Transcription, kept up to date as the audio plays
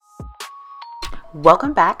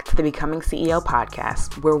Welcome back to the Becoming CEO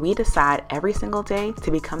podcast, where we decide every single day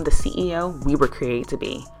to become the CEO we were created to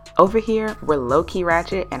be. Over here, we're low-key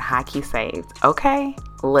ratchet and high-key saved, okay?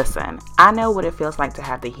 Listen, I know what it feels like to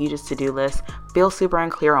have the hugest to-do list, feel super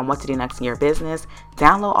unclear on what to do next in your business,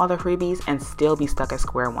 download all the freebies, and still be stuck at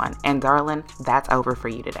square one. And darling, that's over for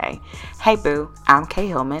you today. Hey boo, I'm Kay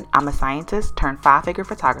Hillman. I'm a scientist turned five-figure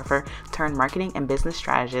photographer turned marketing and business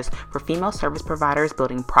strategist for female service providers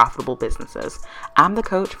building profitable businesses. I'm the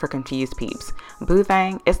coach for confused peeps. Boo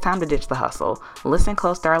thang, it's time to ditch the hustle. Listen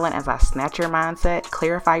close, darling, as I snatch your mindset,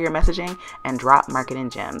 clarify your messaging, and drop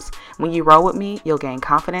marketing gems. When you roll with me, you'll gain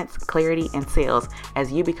confidence, clarity, and sales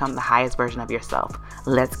as you become the highest version of yourself.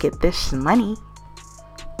 Let's get this money.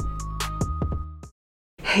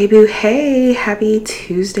 Hey boo, hey, happy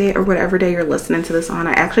Tuesday or whatever day you're listening to this on.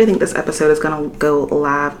 I actually think this episode is gonna go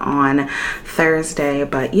live on Thursday,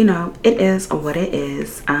 but you know, it is what it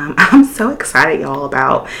is. I'm so excited, y'all,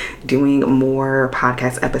 about doing more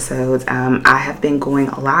podcast episodes. I have been going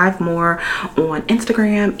live more on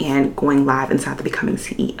Instagram and going live inside the Becoming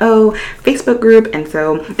CEO Facebook group, and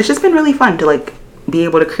so it's just been really fun to be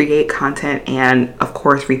able to create content and of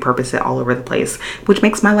course repurpose it all over the place, which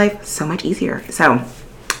makes my life so much easier. So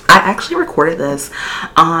I actually recorded this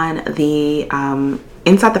on the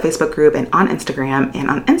inside the Facebook group and on Instagram. And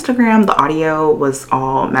on Instagram, the audio was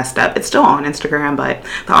all messed up. It's still on Instagram, but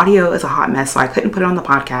the audio is a hot mess, so I couldn't put it on the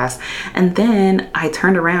podcast. And then I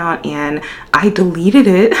turned around and I deleted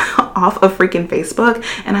it off of freaking Facebook.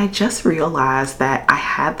 And I just realized that I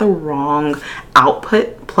had the wrong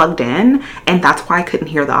output plugged in, and that's why I couldn't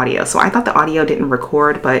hear the audio. So I thought the audio didn't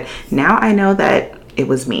record, but now I know that it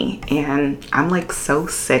was me, and I'm so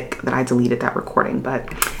sick that I deleted that recording, but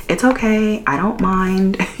it's okay. I don't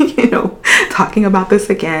mind, talking about this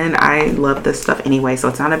again. I love this stuff anyway, so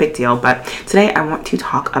it's not a big deal. But today I want to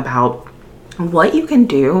talk about what you can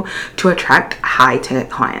do to attract high ticket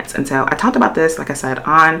clients. And so I talked about this, like I said,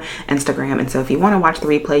 on Instagram. And so if you want to watch the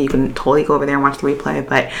replay, you can totally go over there and watch the replay,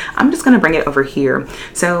 but I'm just going to bring it over here.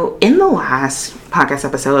 So in the last podcast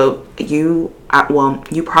episode, you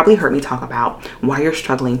probably heard me talk about why you're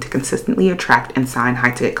struggling to consistently attract and sign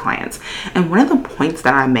high ticket clients. And one of the points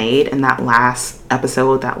that I made in that last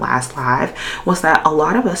episode, that last live, was that a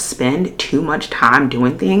lot of us spend too much time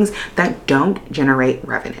doing things that don't generate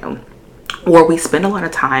revenue, or we spend a lot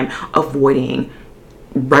of time avoiding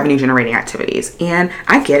revenue generating activities. And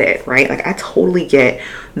I get it, right? I totally get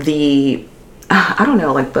the I don't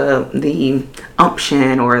know, the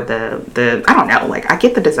umption or the I don't know, I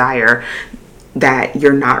get the desire that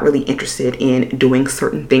you're not really interested in doing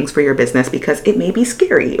certain things for your business because it may be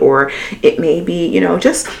scary, or it may be,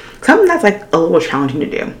 just something that's a little challenging to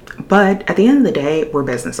do. But at the end of the day, we're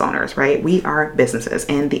business owners, right? We are businesses.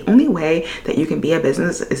 And the only way that you can be a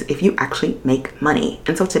business is if you actually make money.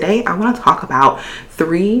 And so today I want to talk about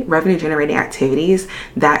 3 revenue generating activities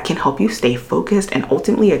that can help you stay focused and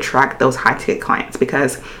ultimately attract those high ticket clients,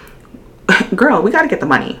 because girl, we got to get the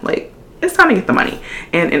money. It's time to get the money.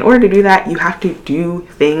 And in order to do that, you have to do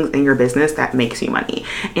things in your business that makes you money.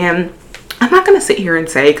 And I'm not going to sit here and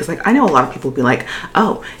say, because I know a lot of people will be like,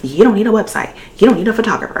 oh, you don't need a website. You don't need a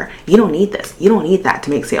photographer. You don't need this. You don't need that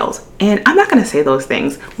to make sales. And I'm not going to say those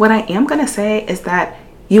things. What I am going to say is that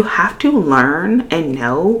you have to learn and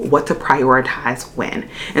know what to prioritize when.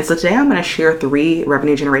 And so today I'm going to share 3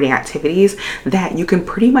 revenue generating activities that you can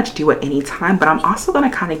pretty much do at any time, but I'm also going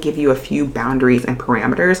to kind of give you a few boundaries and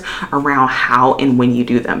parameters around how and when you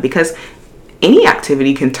do them, because any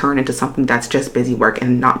activity can turn into something that's just busy work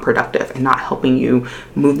and not productive and not helping you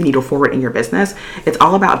move the needle forward in your business. It's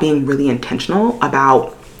all about being really intentional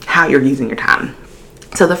about how you're using your time.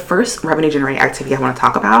 So the first revenue generating activity I want to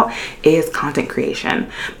talk about is content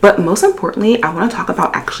creation. But most importantly, I want to talk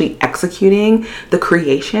about actually executing the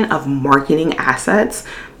creation of marketing assets,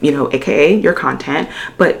 aka your content,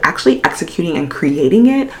 but actually executing and creating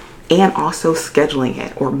it, and also scheduling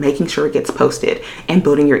it or making sure it gets posted and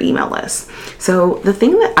building your email list. So the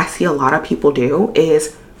thing that I see a lot of people do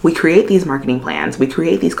is we create these marketing plans, we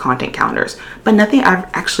create these content calendars, but nothing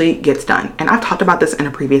actually gets done. And I've talked about this in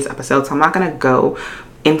a previous episode, so I'm not going to go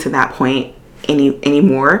into that point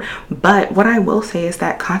anymore. But what I will say is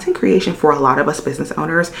that content creation for a lot of us business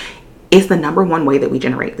owners is the number one way that we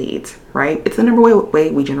generate leads, right? It's the number one way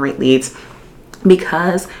we generate leads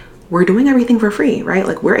because we're doing everything for free,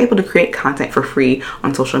 right? We're able to create content for free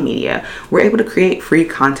on social media. We're able to create free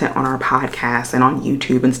content on our podcast and on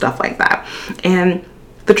YouTube and stuff like that. And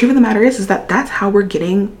the truth of the matter is that that's how we're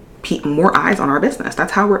getting more eyes on our business.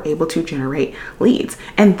 That's how we're able to generate leads.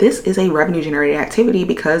 And this is a revenue generating activity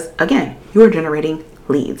because, again, you are generating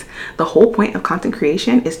leads. The whole point of content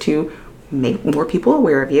creation is to make more people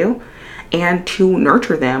aware of you, and to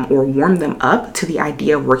nurture them or warm them up to the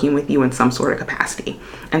idea of working with you in some sort of capacity.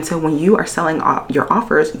 And so when you are selling your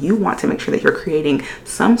offers, you want to make sure that you're creating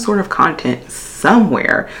some sort of content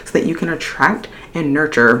somewhere so that you can attract and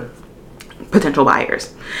nurture potential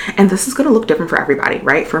buyers. And this is going to look different for everybody,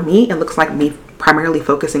 right? For me, it looks like me primarily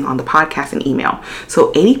focusing on the podcast and email.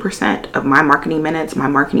 So 80% of my marketing minutes, my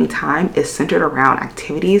marketing time is centered around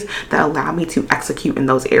activities that allow me to execute in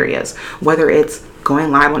those areas, whether it's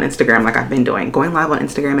going live on Instagram like I've been doing, going live on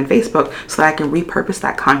Instagram and Facebook so that I can repurpose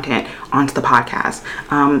that content onto the podcast.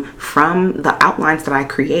 From the outlines that I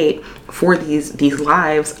create for these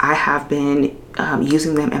lives, I have been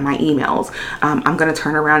using them in my emails. I'm going to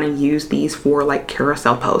turn around and use these for like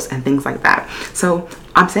carousel posts and things like that. So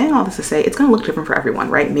I'm saying all this to say it's going to look different for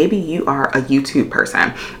everyone, right? Maybe you are a YouTube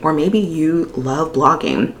person, or maybe you love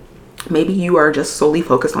blogging. Maybe you are just solely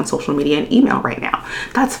focused on social media and email right now.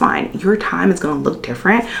 That's fine. Your time is going to look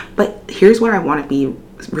different. But here's what I want to be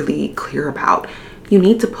really clear about. You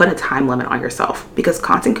need to put a time limit on yourself, because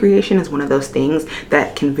content creation is one of those things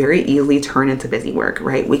that can very easily turn into busy work,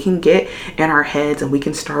 right? We can get in our heads and we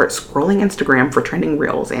can start scrolling Instagram for trending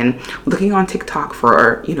reels and looking on TikTok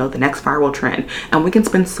for, the next viral trend. And we can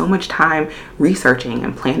spend so much time researching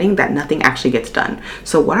and planning that nothing actually gets done.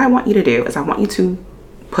 So what I want you to do is I want you to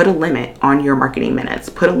put a limit on your marketing minutes,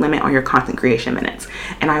 put a limit on your content creation minutes.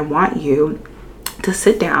 And I want you to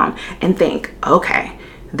sit down and think, okay,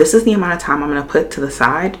 this is the amount of time I'm going to put to the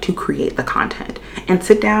side to create the content. And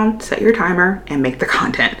sit down, set your timer, and make the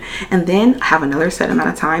content. And then have another set amount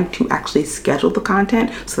of time to actually schedule the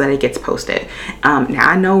content so that it gets posted. Now,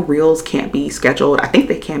 I know reels can't be scheduled. I think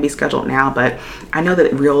they can be scheduled now, but I know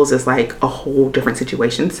that reels is like a whole different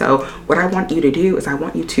situation. So what I want you to do is I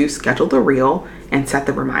want you to schedule the reel and set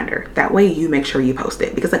the reminder. That way you make sure you post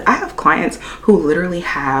it. Because I have clients who literally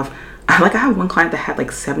have, I have one client that had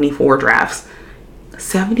like 74 drafts.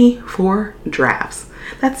 74 drafts.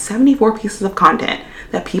 That's 74 pieces of content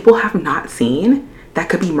that people have not seen that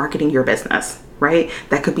could be marketing your business, right?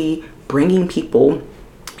 That could be bringing people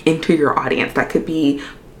into your audience. That could be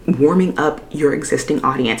warming up your existing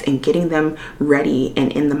audience and getting them ready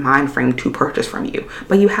and in the mind frame to purchase from you.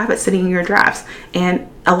 But you have it sitting in your drafts. And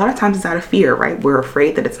a lot of times it's out of fear, right? We're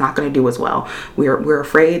afraid that it's not going to do as well. We're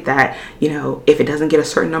afraid that, if it doesn't get a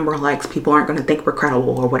certain number of likes, people aren't going to think we're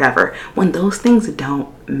credible or whatever. When those things don't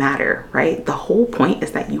matter, right? The whole point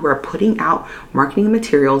is that you are putting out marketing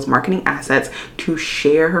materials, marketing assets to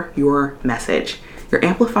share your message. You're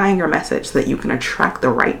amplifying your message so that you can attract the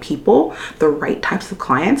right people, the right types of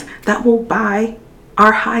clients that will buy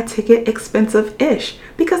our high ticket, expensive-ish,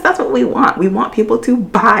 because that's what we want. We want people to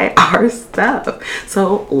buy our stuff.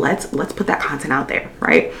 So let's put that content out there,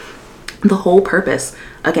 right? The whole purpose,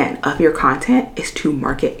 again, of your content is to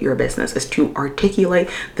market your business, is to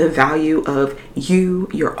articulate the value of you,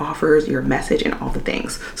 your offers, your message, and all the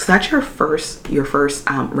things. So that's your first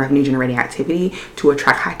revenue generating activity to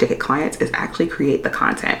attract high ticket clients, is actually create the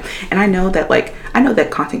content. And I know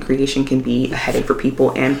that content creation can be a headache for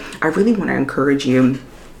people, and I really want to encourage you.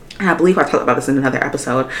 And I believe I talked about this in another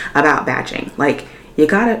episode about batching.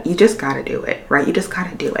 You just gotta do it, right? You just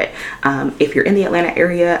gotta do it. If you're in the Atlanta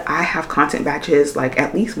area, I have content batches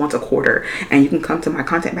at least once a quarter, and you can come to my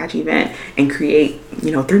content batch event and create,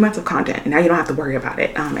 3 months of content, and now you don't have to worry about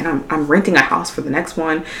it. And I'm renting a house for the next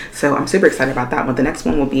one, so I'm super excited about that one. The next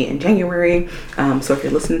one will be in January. So if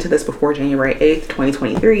you're listening to this before January 8th,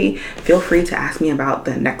 2023, feel free to ask me about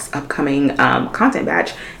the next upcoming content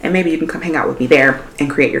batch, and maybe you can come hang out with me there and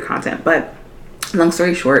create your content. But long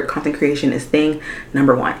story short, content creation is thing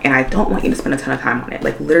number one. And I don't want you to spend a ton of time on it.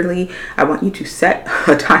 Literally, I want you to set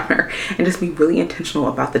a timer and just be really intentional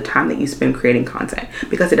about the time that you spend creating content,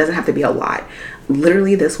 because it doesn't have to be a lot.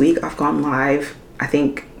 Literally this week, I've gone live, I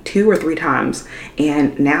think 2 or 3 times.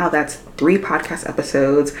 And now that's 3 podcast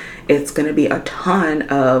episodes. It's going to be a ton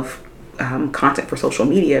of content for social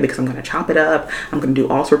media, because I'm going to chop it up. I'm going to do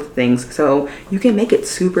all sorts of things. So you can make it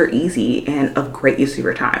super easy and of great use of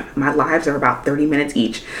your time. My lives are about 30 minutes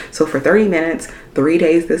each. So for 30 minutes, 3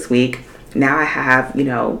 days this week, now I have,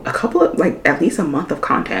 a couple of at least a month of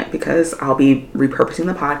content, because I'll be repurposing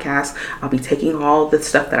the podcast. I'll be taking all the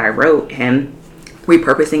stuff that I wrote and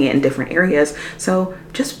repurposing it in different areas. So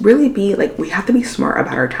just really we have to be smart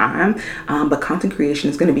about our time. But content creation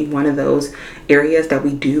is going to be one of those areas that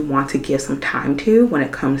we do want to give some time to when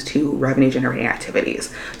it comes to revenue generating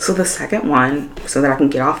activities. So the second one, so that I can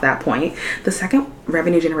get off that point, the second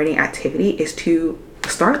revenue generating activity is to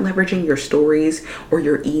start leveraging your stories or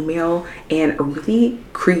your email and really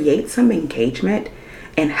create some engagement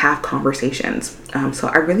and have conversations. So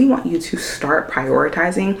I really want you to start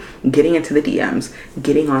prioritizing getting into the DMs,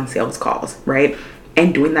 getting on sales calls, right?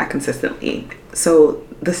 And doing that consistently. So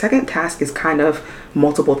the second task is kind of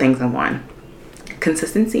multiple things in one.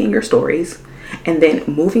 Consistency in your stories, and then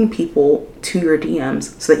moving people to your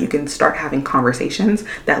DMs so that you can start having conversations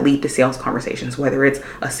that lead to sales conversations, whether it's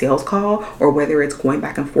a sales call or whether it's going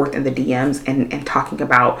back and forth in the DMs and talking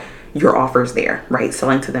about your offers there, right?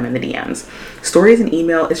 Selling to them in the DMs. Stories and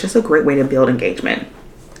email is just a great way to build engagement.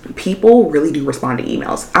 People really do respond to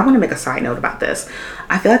emails. I want to make a side note about this.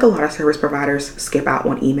 I feel like a lot of service providers skip out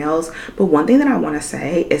on emails, but one thing that I want to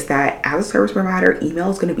say is that as a service provider, email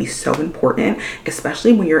is going to be so important,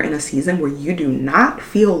 especially when you're in a season where you do not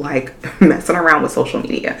feel like messing around with social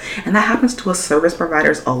media. And that happens to us service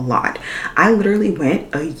providers a lot. I literally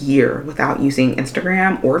went a year without using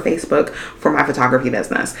Instagram or Facebook for my photography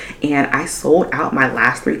business. And I sold out my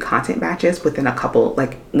last 3 content batches within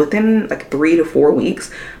 3 to 4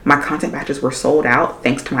 weeks. My content batches were sold out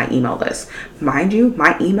thanks to my email list. Mind you,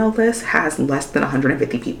 my email list has less than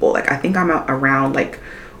 150 people. Like I think I'm around like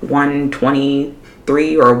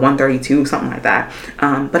 123 or 132, something like that.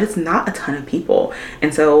 But it's not a ton of people.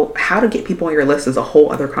 And so how to get people on your list is a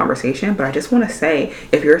whole other conversation. But I just want to say,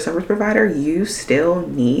 if you're a service provider, you still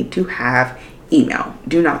need to have email.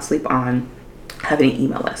 Do not sleep on having an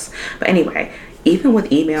email list. But anyway, even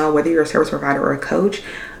with email, whether you're a service provider or a coach,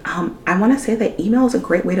 I want to say that email is a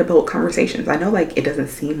great way to build conversations. I know like it doesn't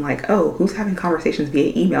seem like, oh, who's having conversations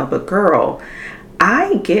via email? But girl,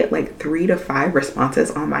 I get like 3 to 5 responses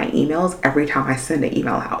on my emails every time I send an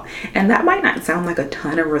email out. And that might not sound like a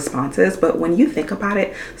ton of responses, but when you think about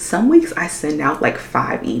it, some weeks I send out like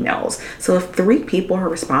 5 emails. So if 3 people are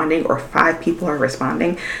responding or 5 people are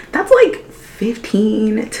responding, that's like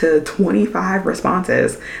 15 to 25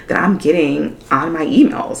 responses that I'm getting on my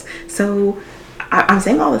emails. So I'm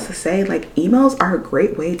saying all this to say, like, emails are a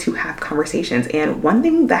great way to have conversations. And one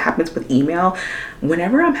thing that happens with email,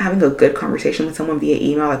 whenever I'm having a good conversation with someone via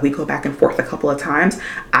email, like we go back and forth a couple of times,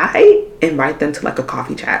 I invite them to like a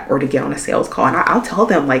coffee chat or to get on a sales call. And I'll tell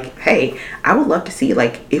them like, hey, I would love to see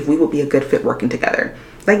like if we would be a good fit working together.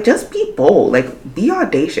 Like, just be bold, like be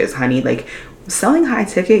audacious, honey. Like, selling high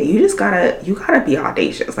ticket, you gotta be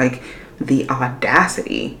audacious. Like, the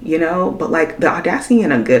audacity, but like the audacity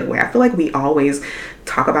in a good way. I feel like we always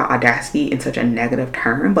talk about audacity in such a negative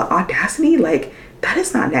term, but audacity, like, that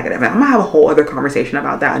is not negative. And I'm gonna have a whole other conversation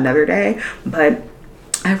about that another day, but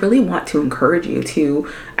I really want to encourage you to,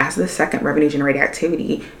 as the second revenue generating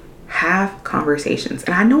activity, have conversations.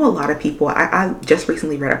 And I know a lot of people, I just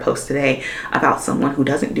recently read a post today about someone who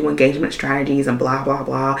doesn't do engagement strategies and blah, blah,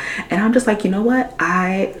 blah. And I'm just like, you know what?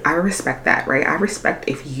 I respect that, right? I respect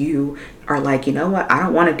if you are like, you know what? I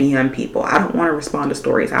don't want to DM people. I don't want to respond to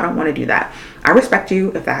stories. I don't want to do that. I respect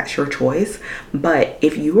you if that's your choice. But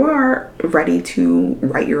if you are ready to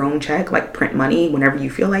write your own check, like print money whenever you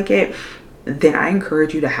feel like it, then I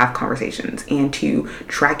encourage you to have conversations and to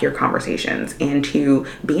track your conversations and to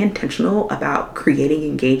be intentional about creating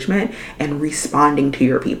engagement and responding to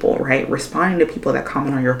your people, right? Responding to people that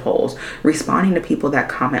comment on your polls, responding to people that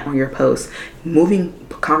comment on your posts, moving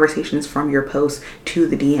conversations from your posts to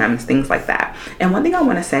the DMs, things like that. And one thing I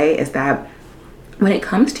want to say is that when it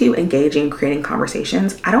comes to engaging, creating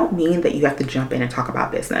conversations, I don't mean that you have to jump in and talk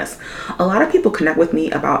about business. A lot of people connect with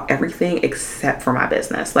me about everything except for my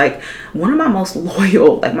business. Like, one of my most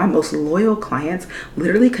loyal clients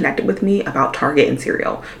literally connected with me about Target and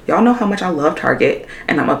cereal. Y'all know how much I love Target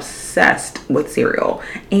and I'm obsessed with cereal.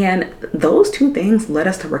 And those 2 things led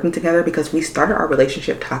us to working together because we started our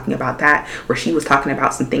relationship talking about that, where she was talking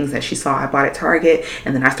about some things that she saw I bought at Target.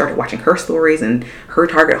 And then I started watching her stories and her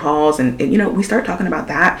Target hauls. And we started talking about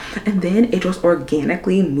that, and then it just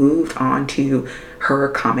organically moved on to her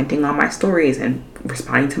commenting on my stories and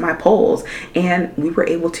responding to my polls, and we were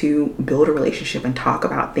able to build a relationship and talk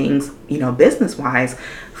about things, business wise,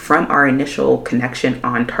 from our initial connection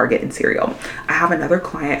on Target and cereal. I have another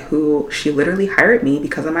client who, she literally hired me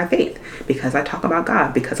because of my faith, because I talk about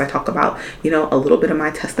God, because I talk about a little bit of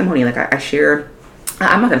my testimony. Like, I share,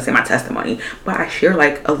 I'm not going to say my testimony, but I share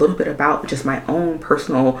like a little bit about just my own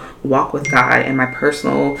personal walk with God and my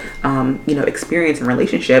personal, experience and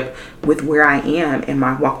relationship with where I am in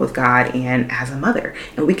my walk with God and as a mother.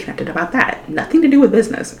 And we connected about that. Nothing to do with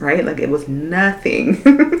business, right? Like, it was nothing,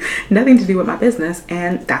 nothing to do with my business.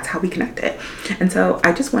 And that's how we connected. And so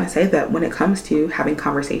I just want to say that when it comes to having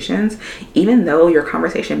conversations, even though your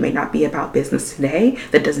conversation may not be about business today,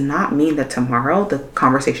 that does not mean that tomorrow the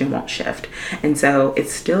conversation won't shift. And so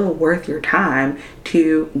it's still worth your time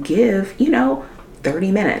to give,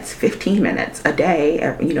 30 minutes, 15 minutes a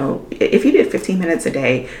day, you know, if you did 15 minutes a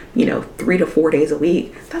day, you know, 3 to 4 days a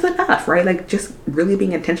week, that's enough, right? Like just really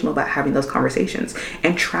being intentional about having those conversations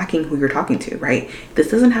and tracking who you're talking to, right?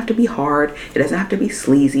 This doesn't have to be hard. It doesn't have to be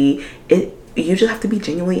sleazy. You just have to be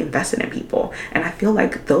genuinely invested in people. And I feel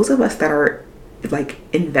like those of us that are like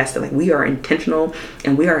invested, like we are intentional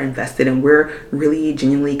and we are invested and we're really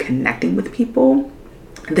genuinely connecting with people,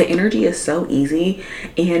 the energy is so easy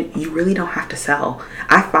and you really don't have to sell.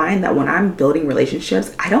 I find that when I'm building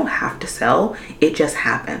relationships, I don't have to sell. It just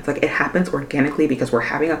happens. Like it happens organically because we're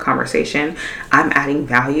having a conversation. I'm adding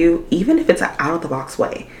value, even if it's an out of the box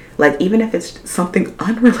way. Like even if it's something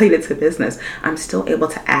unrelated to business, I'm still able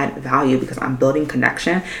to add value because I'm building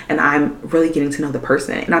connection and I'm really getting to know the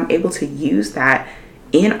person, and I'm able to use that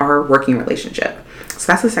in our working relationship.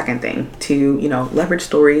 So that's the second thing, to, you know, leverage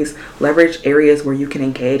stories, leverage areas where you can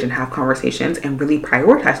engage and have conversations and really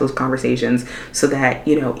prioritize those conversations so that,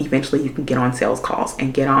 you know, eventually you can get on sales calls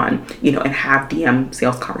and get on, you know, and have DM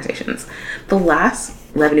sales conversations. The last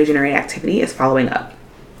revenue generating activity is following up.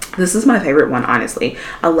 This is my favorite one, honestly.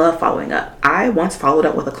 I love following up. I once followed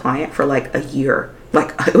up with a client for like a year.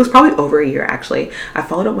 Like it was probably over a year actually. I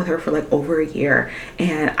followed up with her for like over a year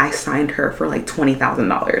and I signed her for like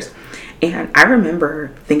 $20,000. And I remember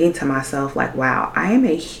thinking to myself like, wow, I am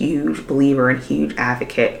a huge believer and huge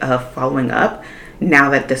advocate of following up now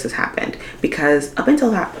that this has happened. Because up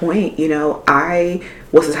until that point, you know, I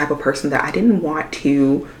was the type of person that I didn't want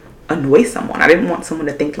to annoy someone. I didn't want someone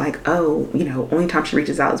to think like, oh, you know, only time she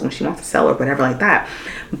reaches out is when she wants to sell or whatever like that.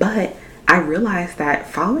 But I realized that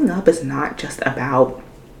following up is not just about,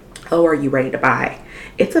 oh, are you ready to buy?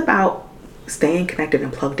 It's about staying connected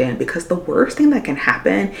and plugged in, because the worst thing that can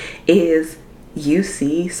happen is you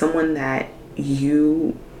see someone that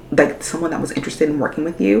you like, someone that was interested in working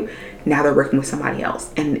with you, now they're working with somebody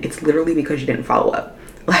else, and it's literally because you didn't follow up.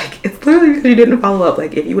 Like it's literally because you didn't follow up.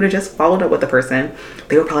 Like if you would have just followed up with the person,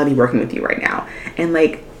 they would probably be working with you right now. And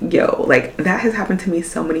like, yo, like that has happened to me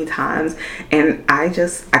so many times. And I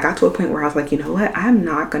got to a point where I was like, you know what, I'm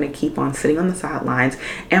not going to keep on sitting on the sidelines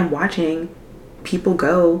and watching people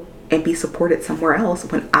go and be supported somewhere else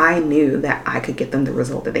when I knew that I could get them the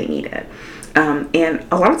result that they needed. And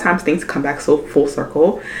a lot of times things come back so full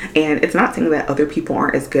circle, and it's not saying that other people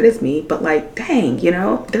aren't as good as me, but like, dang, you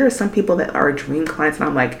know, there are some people that are dream clients and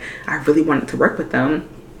I'm like, I really wanted to work with them,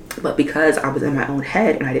 but because I was in my own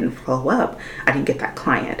head and I didn't follow up, I didn't get that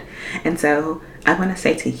client. And so I want to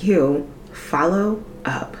say to you, follow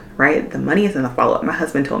up, right? The money is in the follow-up. My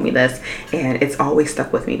husband told me this and it's always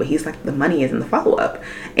stuck with me, but he's like, the money is in the follow-up.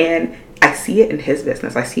 And I see it in his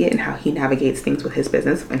business. I see it in how he navigates things with his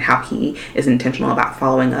business and how he is intentional about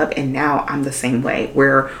following up. And now I'm the same way,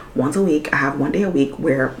 where once a week, I have one day a week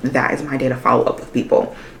where that is my day to follow up with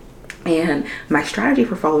people. And my strategy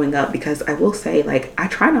for following up, because I will say, like, I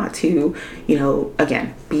try not to, you know,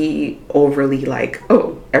 again, be overly like,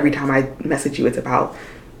 oh, every time I message you, it's about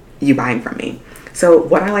you buying from me. So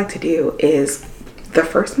what I like to do is the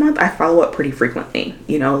first month I follow up pretty frequently.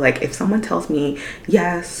 You know, like if someone tells me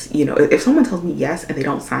yes, you know, if someone tells me yes and they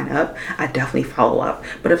don't sign up, I definitely follow up.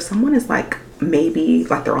 But if someone is like, maybe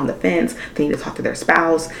like they're on the fence, they need to talk to their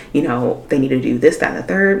spouse, you know, they need to do this, that, and the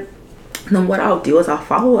third, then what I'll do is I'll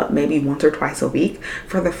follow up maybe once or twice a week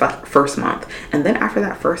for the first month. And then after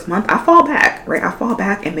that first month, I fall back, right? I fall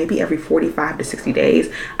back, and maybe every 45 to 60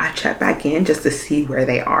 days, I check back in just to see where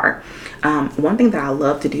they are. One thing that I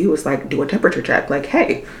love to do is like do a temperature check. Like,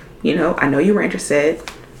 hey, you know, I know you were interested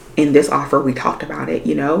in this offer. We talked about it,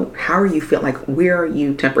 you know, how are you feel? Like, where are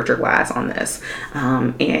you temperature wise on this?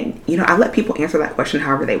 And, you know, I let people answer that question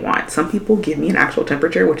however they want. Some people give me an actual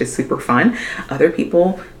temperature, which is super fun. Other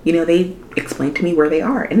people, you know, they explain to me where they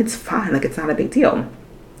are, and it's fine. Like, it's not a big deal.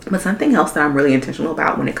 But something else that I'm really intentional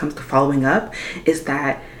about when it comes to following up is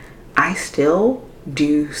that I still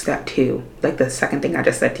do step 2, like the second thing I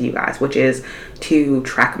just said to you guys, which is to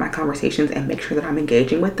track my conversations and make sure that I'm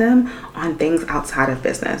engaging with them on things outside of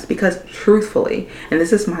business. Because truthfully, and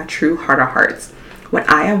this is my true heart of hearts, when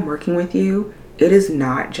I am working with you, it is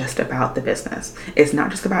not just about the business. It's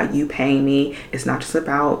not just about you paying me. It's not just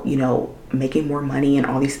about, you know, making more money and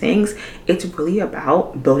all these things. It's really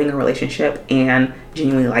about building a relationship and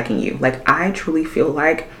genuinely liking you. Like, I truly feel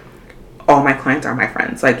like all my clients are my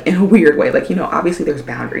friends, like in a weird way. Like, you know, obviously there's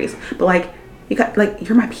boundaries, but like, you got, like,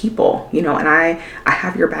 you're my people, you know, and I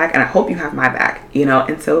have your back, and I hope you have my back, you know.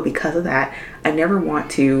 And so because of that, I never want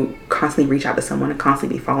to constantly reach out to someone and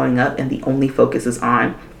constantly be following up and the only focus is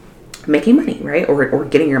on making money, right? Or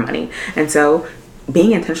getting your money. And so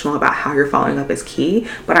being intentional about how you're following up is key.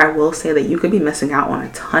 But I will say that you could be missing out on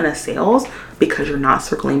a ton of sales because you're not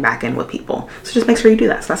circling back in with people. So just make sure you do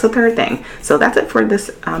that. So that's the third thing. So that's it for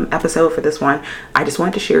this episode, for this one. I just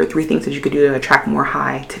wanted to share 3 things that you could do to attract more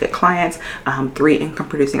high ticket clients, 3 income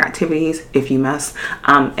producing activities if you must,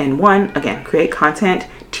 and 1, again, create content,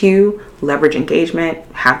 2, leverage engagement,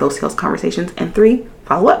 have those sales conversations, and 3,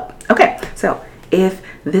 follow up. Okay, so if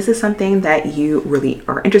this is something that you really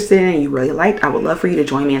are interested in and you really liked, I would love for you to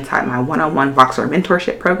join me inside my one-on-one Voxer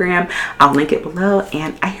mentorship program. I'll link it below.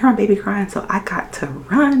 And I hear my baby crying, so I got to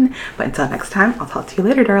run. But until next time, I'll talk to you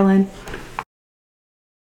later, darling.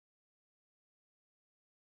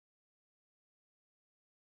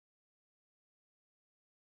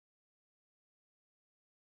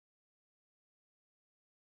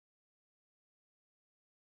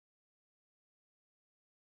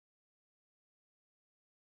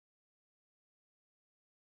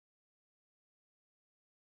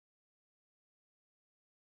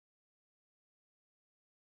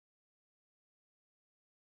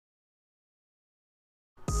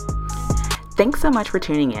 Thanks so much for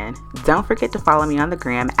tuning in. Don't forget to follow me on the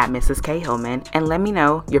gram at Mrs. K. Hillman and let me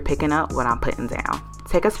know you're picking up what I'm putting down.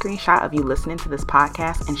 Take a screenshot of you listening to this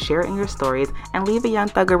podcast and share it in your stories and leave a Young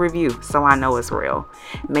Thug a review so I know it's real.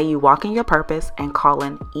 May you walk in your purpose and call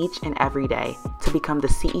in each and every day to become the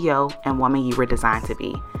CEO and woman you were designed to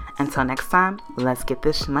be. Until next time, let's get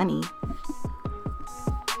this money.